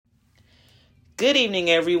Good evening,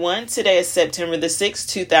 everyone. Today is September the 6th,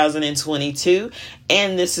 2022,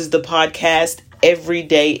 and this is the podcast, Every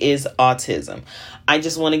Day is Autism. I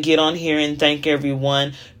just want to get on here and thank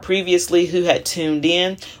everyone previously who had tuned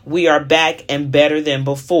in. We are back and better than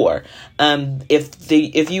before.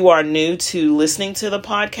 If you are new to listening to the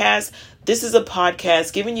podcast, this is a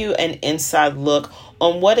podcast giving you an inside look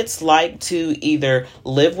on what it's like to either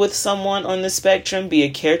live with someone on the spectrum, be a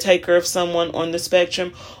caretaker of someone on the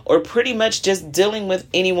spectrum, or pretty much just dealing with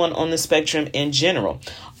anyone on the spectrum in general.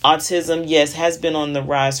 Autism, yes, has been on the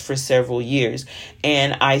rise for several years.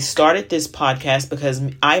 And I started this podcast because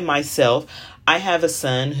I have a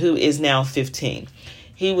son who is now 15.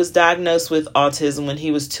 He was diagnosed with autism when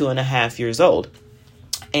he was 2.5 years old.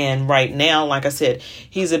 And right now, like I said,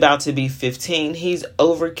 he's about to be 15. He's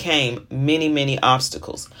overcame many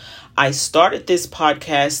obstacles. I started this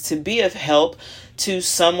podcast to be of help to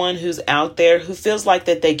someone who's out there who feels like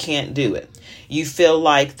that they can't do it. You feel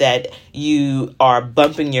like that you are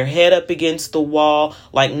bumping your head up against the wall,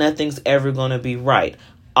 like nothing's ever going to be right.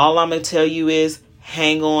 All I'm going to tell you is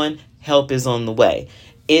hang on. Help is on the way.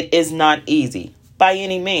 It is not easy. By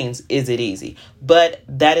any means is it easy, but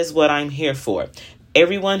that is what I'm here for.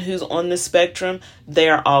 Everyone who's on the spectrum, they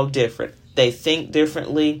are all different. They think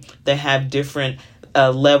differently. They have different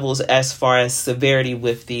levels as far as severity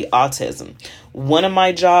with the autism. One of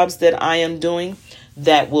my jobs that I am doing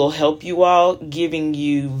that will help you all, giving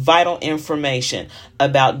you vital information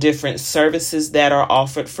about different services that are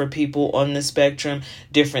offered for people on the spectrum,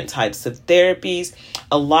 different types of therapies.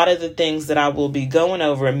 A lot of the things that I will be going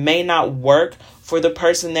over may not work for the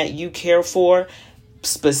person that you care for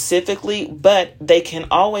specifically, but they can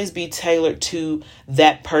always be tailored to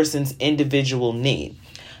that person's individual need.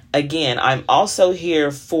 Again, I'm also here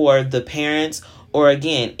for the parents, or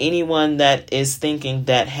again, anyone that is thinking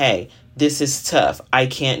that, hey, this is tough, I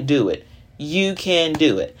can't do it. You can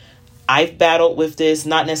do it. I've battled with this,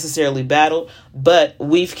 not necessarily battled, but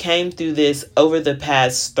we've came through this over the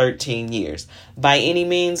past 13 years. By any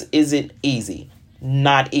means, is it easy?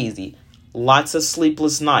 Not easy. Lots of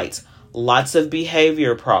sleepless nights. Lots of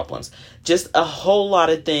behavior problems, just a whole lot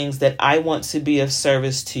of things that I want to be of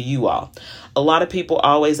service to you all. A lot of people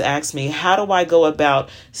always ask me, how do I go about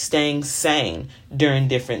staying sane during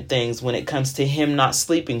different things when it comes to him not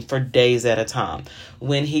sleeping for days at a time,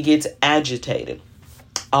 when he gets agitated?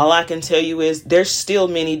 All I can tell you is there's still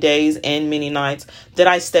many days and many nights that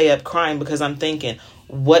I stay up crying because I'm thinking,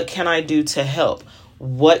 what can I do to help?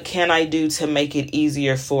 What can I do to make it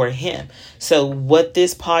easier for him? So what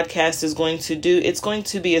this podcast is going to do, it's going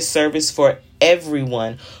to be a service for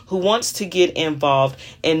everyone who wants to get involved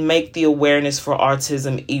and make the awareness for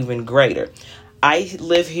autism even greater. I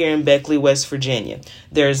live here in Beckley, West Virginia.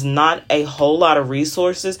 There's not a whole lot of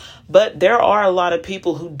resources, but there are a lot of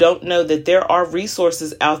people who don't know that there are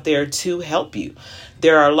resources out there to help you.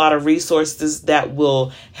 There are a lot of resources that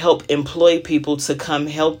will help employ people to come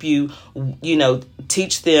help you,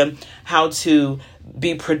 teach them how to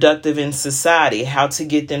be productive in society, how to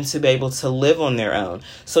get them to be able to live on their own.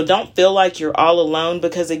 So don't feel like you're all alone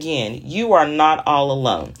because, again, you are not all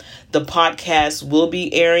alone. The podcast will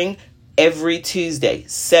be airing every Tuesday,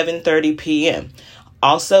 7:30 p.m.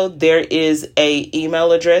 Also, there is an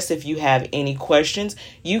email address. If you have any questions,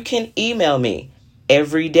 you can email me,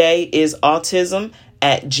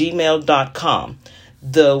 everydayisautism@gmail.com.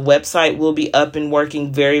 The website will be up and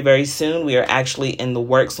working very soon. We are actually in the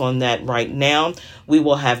works on that right now. We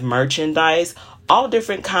will have merchandise, all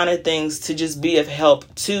different kind of things to just be of help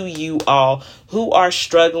to you all who are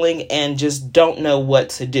struggling and just don't know what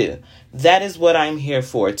to do. That is what I'm here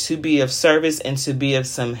for, to be of service and to be of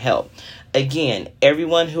some help. Again,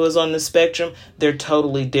 everyone who is on the spectrum, they're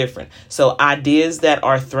totally different. So ideas that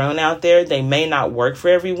are thrown out there, they may not work for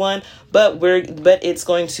everyone, but it's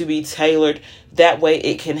going to be tailored. That way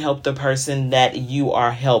it can help the person that you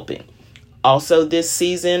are helping. Also, this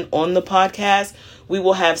season on the podcast, we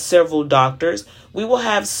will have several doctors. We will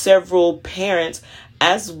have several parents,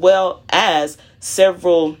 as well as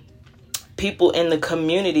several people in the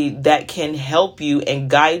community that can help you and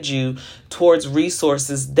guide you towards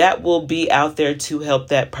resources that will be out there to help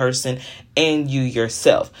that person and you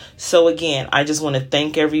yourself. So again, I just want to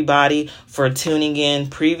thank everybody for tuning in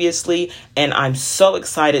previously, and I'm so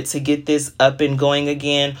excited to get this up and going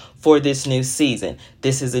again for this new season.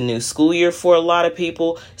 This is a new school year for a lot of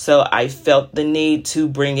people, so I felt the need to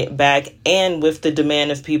bring it back, and with the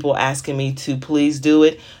demand of people asking me to please do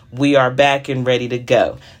it, we are back and ready to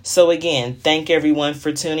go. So again, thank everyone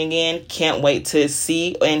for tuning in. Can't wait to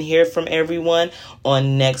see and hear from everyone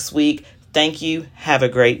on next week. Thank you. Have a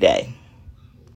great day.